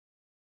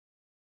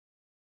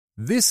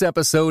This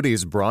episode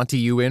is brought to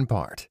you in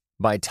part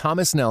by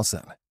Thomas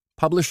Nelson,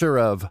 publisher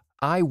of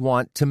I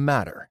Want to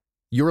Matter.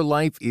 Your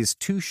life is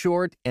too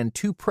short and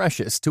too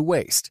precious to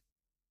waste.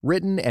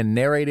 Written and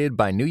narrated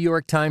by New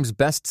York Times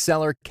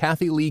bestseller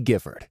Kathy Lee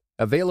Gifford.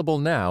 Available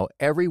now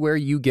everywhere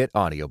you get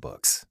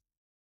audiobooks.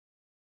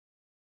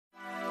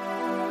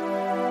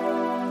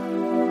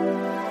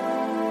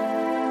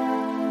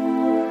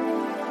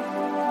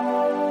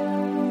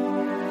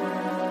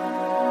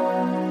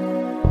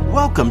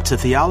 Welcome to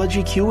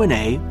Theology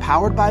Q&A,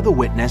 powered by The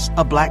Witness,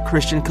 a Black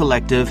Christian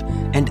collective,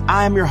 and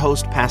I'm your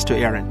host, Pastor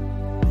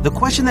Aaron. The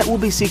question that we'll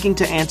be seeking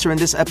to answer in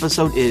this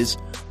episode is,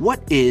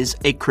 what is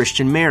a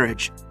Christian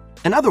marriage?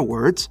 In other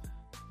words,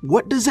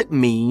 what does it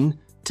mean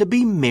to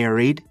be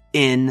married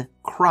in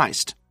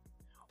Christ?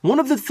 One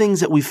of the things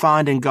that we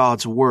find in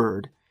God's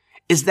Word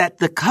is that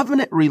the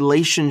covenant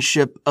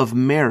relationship of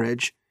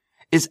marriage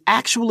is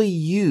actually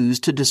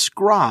used to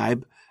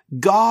describe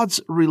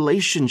God's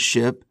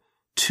relationship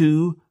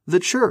to the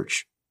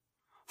church.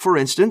 For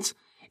instance,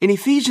 in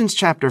Ephesians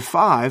chapter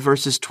 5,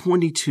 verses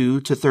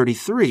 22 to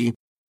 33,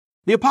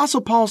 the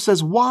Apostle Paul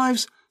says,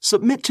 "Wives,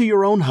 submit to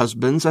your own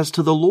husbands as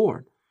to the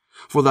Lord.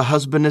 For the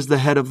husband is the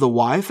head of the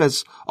wife,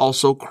 as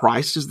also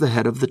Christ is the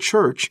head of the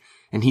church,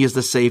 and he is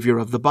the Savior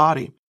of the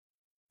body.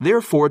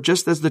 Therefore,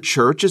 just as the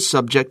church is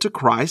subject to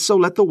Christ, so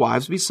let the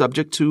wives be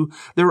subject to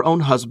their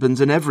own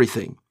husbands in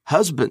everything.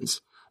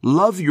 Husbands,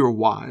 love your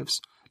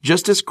wives,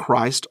 just as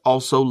Christ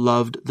also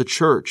loved the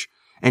church,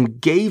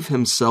 and gave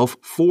himself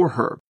for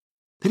her,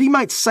 that he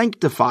might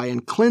sanctify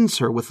and cleanse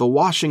her with the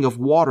washing of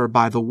water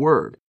by the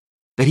word,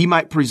 that he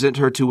might present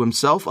her to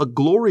himself a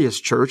glorious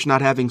church, not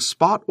having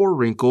spot or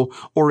wrinkle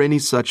or any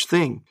such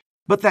thing,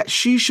 but that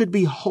she should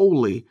be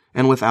holy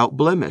and without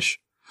blemish.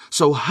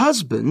 So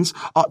husbands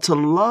ought to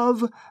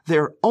love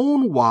their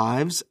own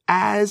wives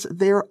as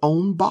their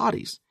own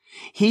bodies.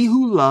 He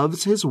who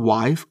loves his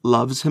wife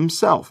loves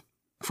himself.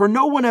 For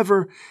no one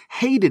ever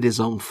hated his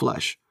own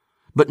flesh,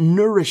 but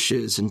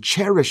nourishes and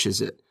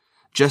cherishes it,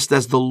 just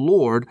as the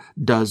Lord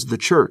does the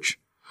church.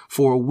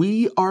 For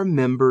we are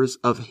members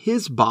of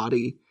his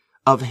body,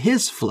 of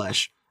his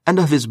flesh, and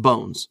of his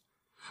bones.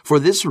 For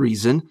this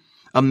reason,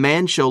 a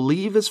man shall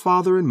leave his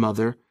father and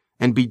mother,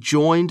 and be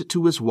joined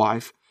to his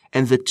wife,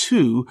 and the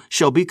two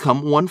shall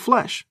become one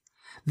flesh.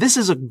 This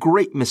is a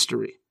great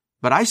mystery,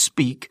 but I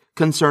speak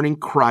concerning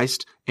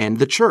Christ and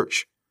the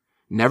church.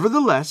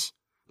 Nevertheless,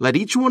 let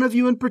each one of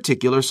you in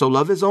particular so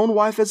love his own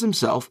wife as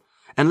himself,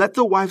 and let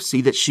the wife see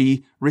that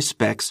she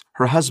respects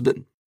her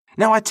husband."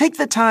 Now, I take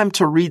the time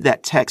to read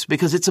that text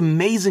because it's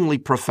amazingly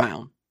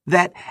profound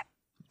that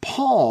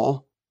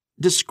Paul,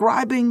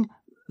 describing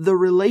the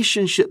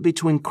relationship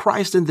between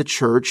Christ and the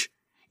church,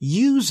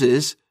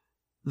 uses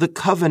the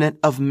covenant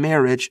of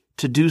marriage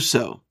to do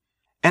so.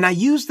 And I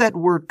use that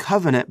word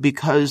covenant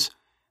because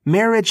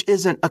marriage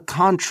isn't a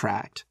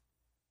contract.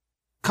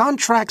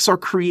 Contracts are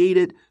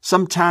created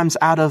sometimes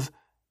out of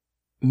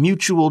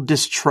mutual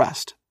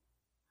distrust.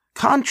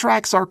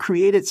 Contracts are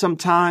created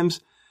sometimes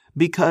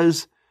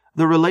because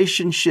the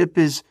relationship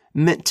is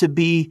meant to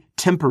be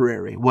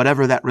temporary,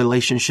 whatever that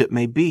relationship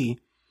may be.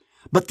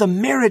 But the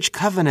marriage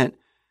covenant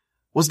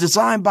was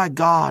designed by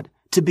God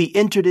to be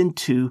entered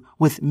into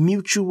with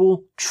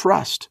mutual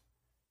trust.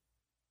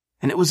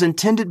 And it was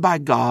intended by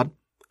God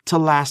to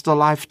last a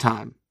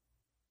lifetime.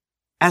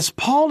 As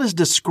Paul is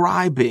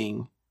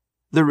describing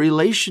the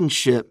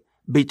relationship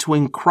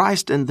between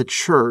Christ and the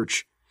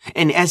church,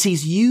 and as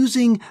he's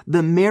using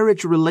the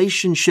marriage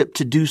relationship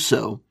to do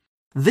so,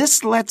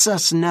 this lets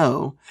us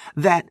know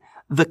that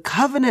the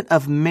covenant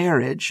of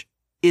marriage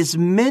is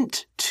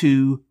meant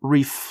to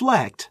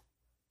reflect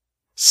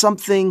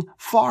something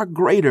far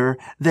greater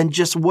than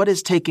just what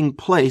is taking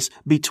place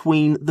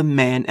between the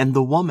man and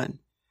the woman.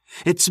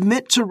 It's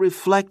meant to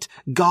reflect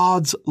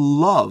God's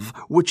love,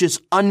 which is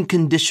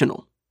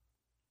unconditional.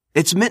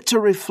 It's meant to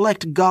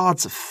reflect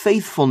God's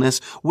faithfulness,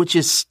 which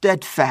is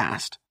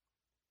steadfast.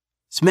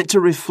 It's meant to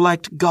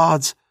reflect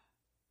God's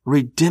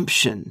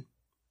redemption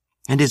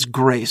and his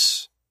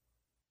grace.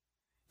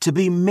 To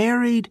be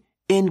married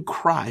in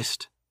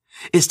Christ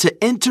is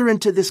to enter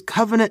into this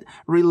covenant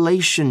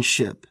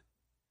relationship,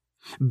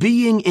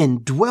 being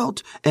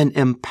indwelt and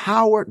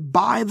empowered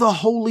by the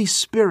Holy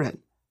Spirit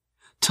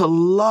to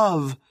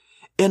love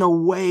in a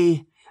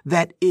way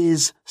that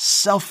is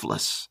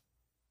selfless,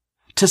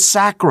 to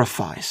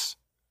sacrifice,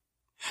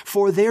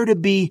 for there to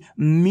be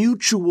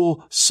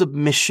mutual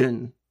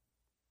submission,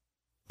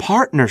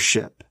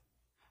 partnership,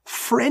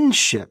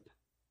 friendship,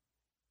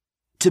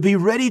 to be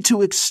ready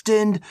to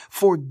extend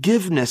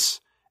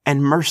forgiveness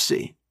and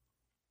mercy,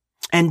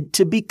 and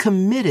to be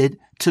committed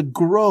to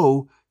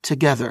grow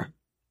together.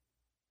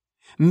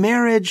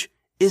 Marriage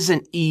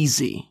isn't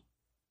easy.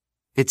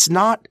 It's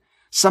not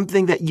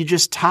something that you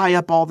just tie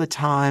up all the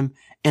time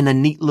in a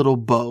neat little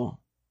bow.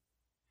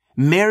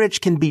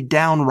 Marriage can be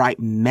downright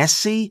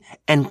messy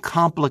and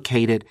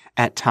complicated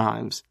at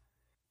times.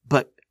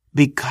 But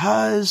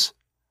because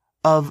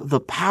of the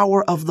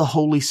power of the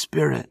Holy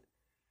Spirit,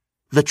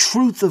 the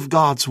truth of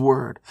God's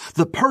word,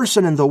 the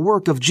person and the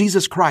work of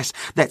Jesus Christ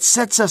that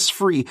sets us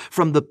free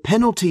from the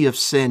penalty of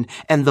sin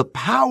and the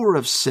power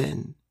of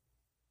sin,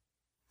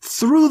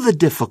 through the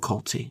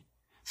difficulty,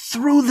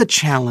 through the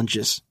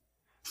challenges,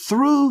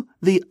 through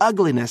the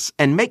ugliness,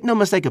 and make no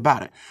mistake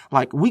about it,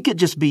 like we could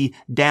just be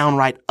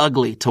downright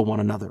ugly to one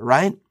another,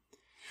 right?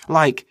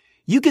 Like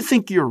you could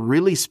think you're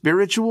really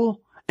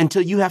spiritual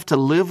until you have to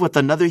live with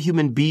another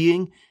human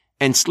being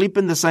and sleep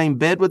in the same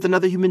bed with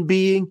another human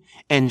being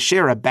and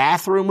share a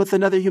bathroom with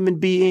another human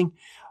being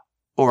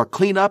or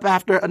clean up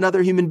after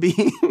another human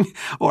being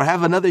or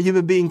have another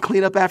human being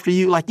clean up after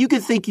you. Like you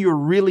could think you're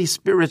really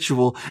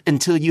spiritual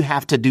until you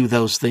have to do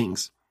those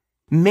things.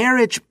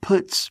 Marriage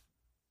puts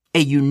a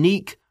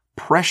unique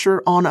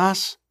pressure on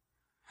us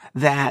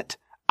that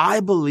I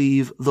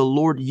believe the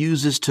Lord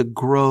uses to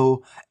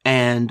grow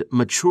and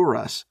mature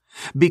us,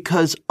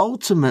 because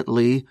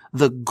ultimately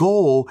the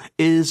goal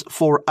is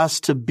for us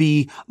to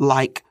be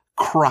like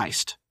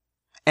Christ.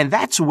 And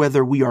that's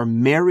whether we are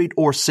married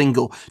or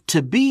single.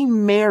 To be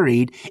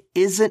married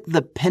isn't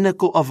the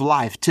pinnacle of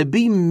life. To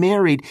be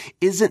married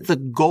isn't the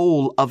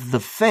goal of the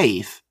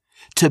faith.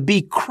 To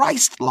be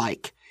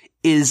Christ-like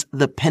is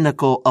the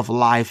pinnacle of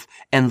life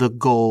and the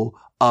goal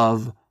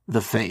of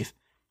the faith.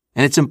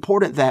 And it's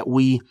important that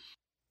we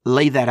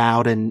lay that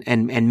out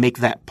and make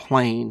that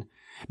plain,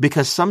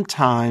 because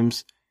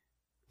sometimes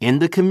in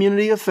the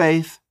community of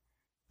faith,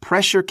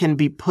 pressure can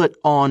be put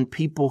on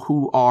people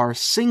who are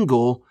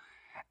single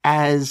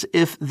as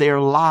if their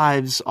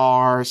lives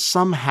are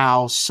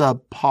somehow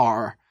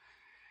subpar.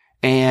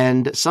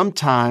 And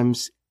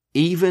sometimes,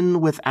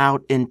 even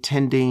without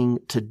intending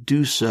to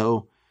do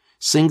so,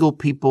 single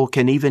people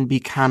can even be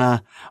kind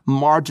of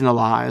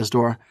marginalized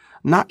or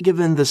not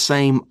given the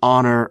same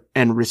honor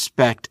and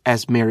respect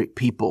as married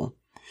people.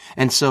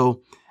 And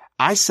so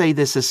I say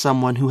this as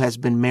someone who has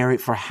been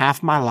married for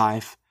half my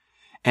life,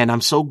 and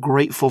I'm so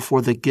grateful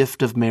for the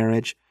gift of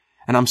marriage.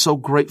 And I'm so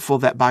grateful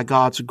that by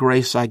God's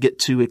grace, I get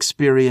to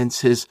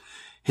experience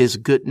His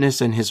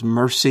goodness and His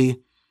mercy.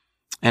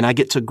 And I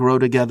get to grow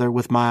together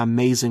with my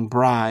amazing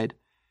bride.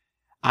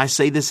 I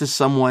say this as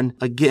someone,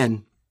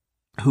 again,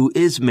 who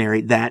is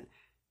married, that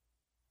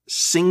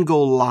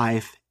single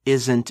life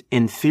isn't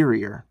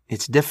inferior.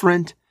 It's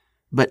different,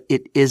 but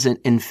it isn't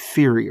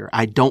inferior.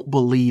 I don't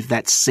believe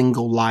that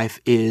single life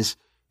is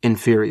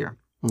inferior.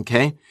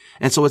 Okay.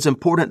 And so it's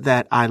important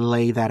that I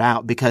lay that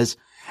out, because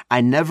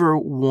I never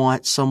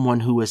want someone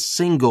who is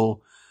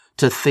single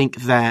to think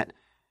that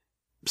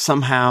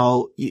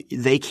somehow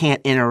they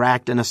can't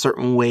interact in a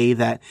certain way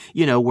that,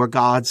 where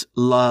God's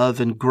love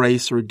and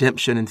grace,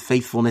 redemption and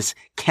faithfulness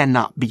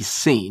cannot be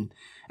seen.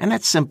 And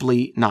that's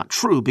simply not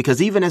true,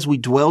 because even as we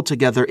dwell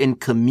together in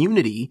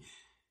community,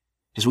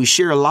 as we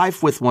share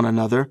life with one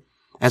another,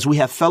 as we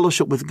have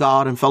fellowship with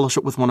God and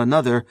fellowship with one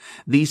another,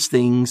 these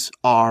things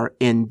are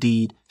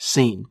indeed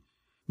seen.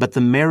 But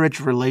the marriage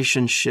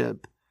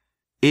relationship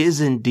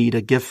is indeed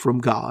a gift from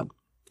God,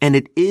 and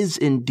it is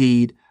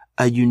indeed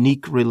a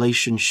unique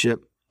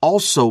relationship,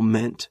 also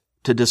meant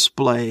to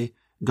display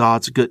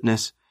God's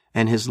goodness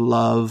and His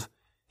love,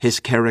 His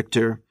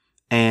character,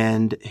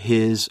 and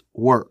His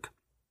work.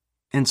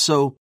 And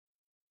so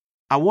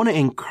I want to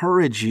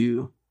encourage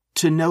you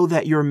to know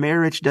that your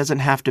marriage doesn't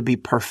have to be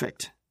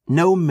perfect.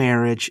 No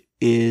marriage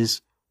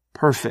is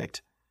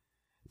perfect.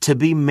 To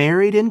be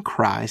married in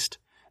Christ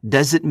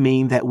doesn't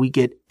mean that we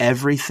get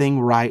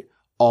everything right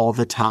all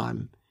the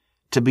time.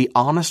 To be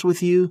honest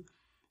with you,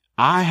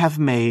 I have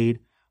made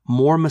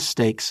more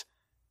mistakes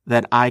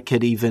than I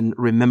could even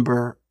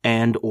remember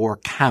and or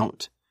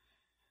count.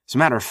 As a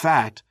matter of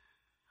fact,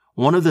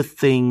 one of the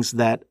things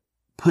that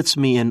puts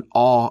me in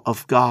awe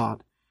of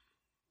God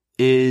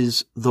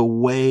is the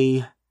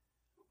way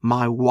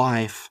my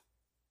wife,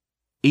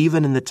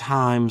 even in the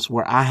times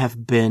where I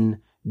have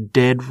been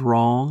dead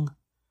wrong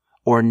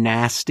or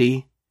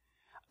nasty,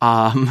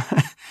 and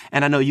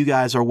I know you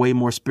guys are way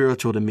more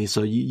spiritual than me,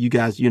 so you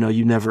guys,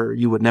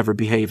 you would never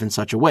behave in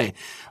such a way.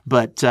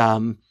 But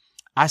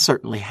I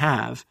certainly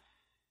have.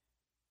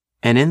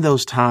 And in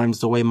those times,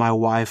 the way my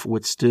wife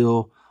would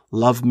still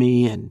love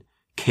me and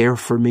care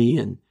for me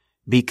and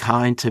be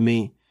kind to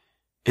me,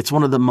 it's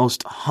one of the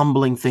most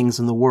humbling things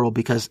in the world,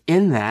 because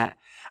in that,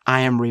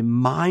 I am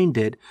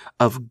reminded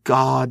of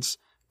God's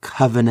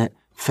covenant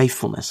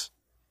faithfulness.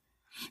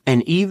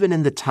 And even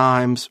in the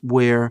times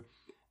where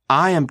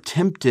I am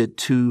tempted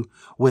to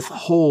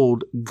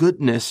withhold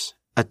goodness,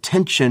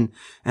 attention,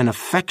 and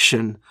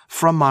affection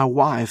from my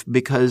wife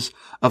because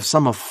of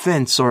some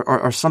offense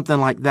or something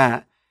like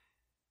that,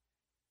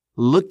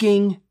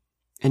 looking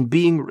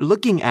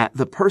at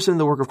the person in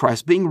the work of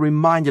Christ, being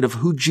reminded of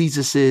who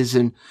Jesus is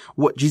and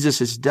what Jesus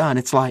has done,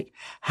 it's like,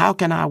 how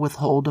can I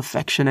withhold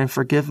affection and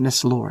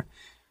forgiveness, Lord,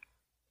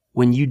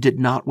 when you did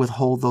not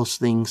withhold those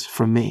things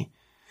from me?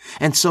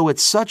 And so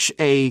it's such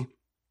a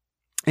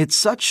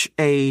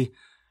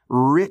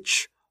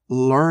rich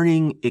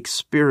learning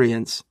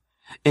experience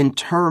in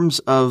terms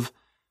of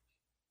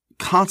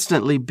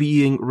constantly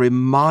being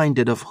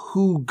reminded of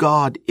who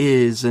God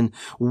is and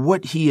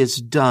what he has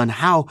done,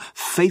 how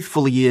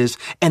faithful he is,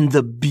 and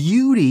the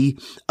beauty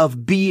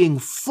of being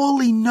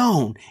fully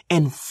known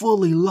and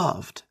fully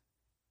loved.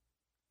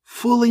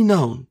 Fully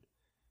known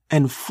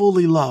and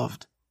fully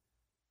loved.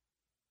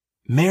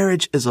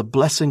 Marriage is a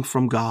blessing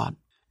from God,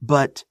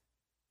 but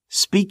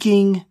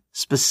speaking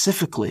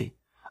specifically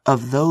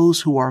of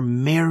those who are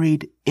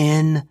married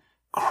in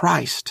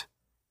Christ,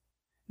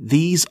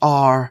 these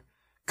are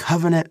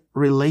covenant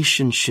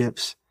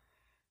relationships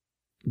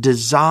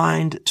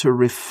designed to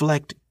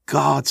reflect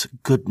God's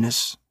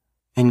goodness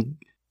and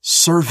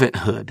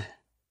servanthood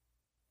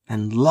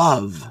and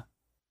love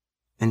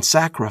and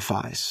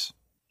sacrifice,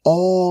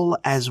 all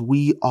as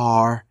we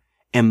are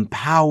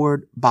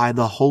empowered by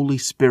the Holy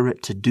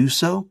Spirit to do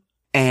so.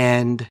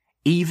 And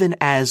even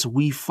as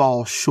we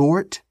fall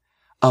short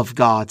of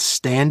God's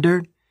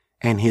standard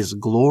and his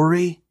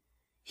glory,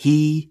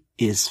 he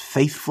is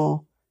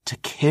faithful to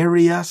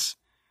carry us,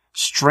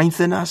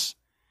 strengthen us,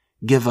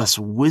 give us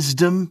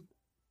wisdom,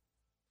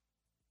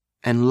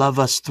 and love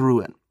us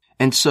through it.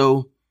 And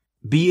so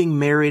being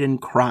married in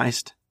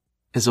Christ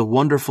is a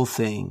wonderful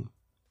thing.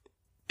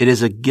 It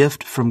is a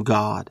gift from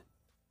God.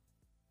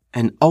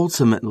 And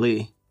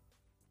ultimately,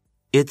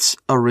 it's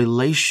a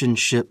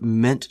relationship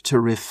meant to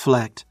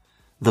reflect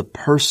the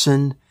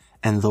person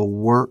and the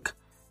work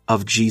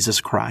of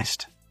Jesus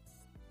Christ.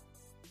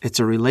 It's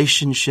a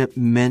relationship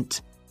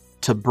meant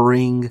to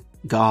bring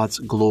God's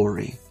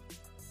glory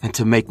and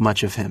to make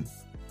much of him.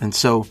 And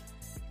so,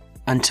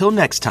 until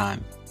next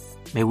time,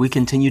 may we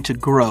continue to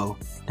grow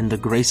in the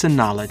grace and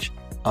knowledge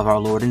of our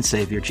Lord and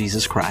Savior,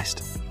 Jesus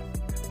Christ.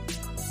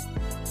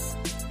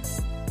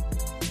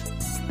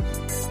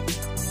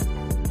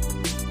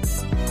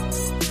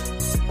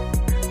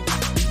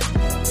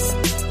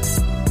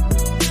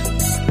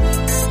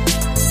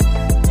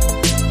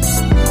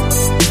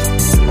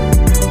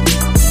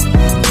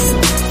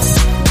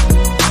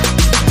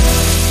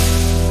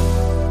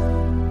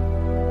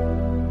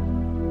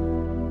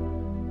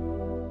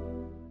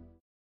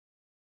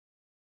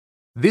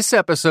 This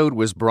episode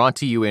was brought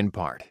to you in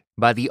part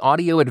by the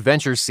audio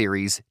adventure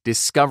series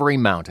Discovery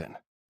Mountain.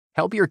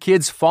 Help your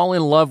kids fall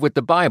in love with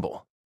the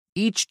Bible.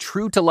 Each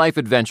true-to-life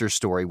adventure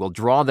story will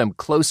draw them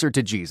closer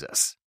to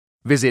Jesus.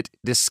 Visit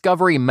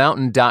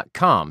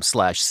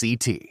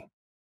discoverymountain.com/CT.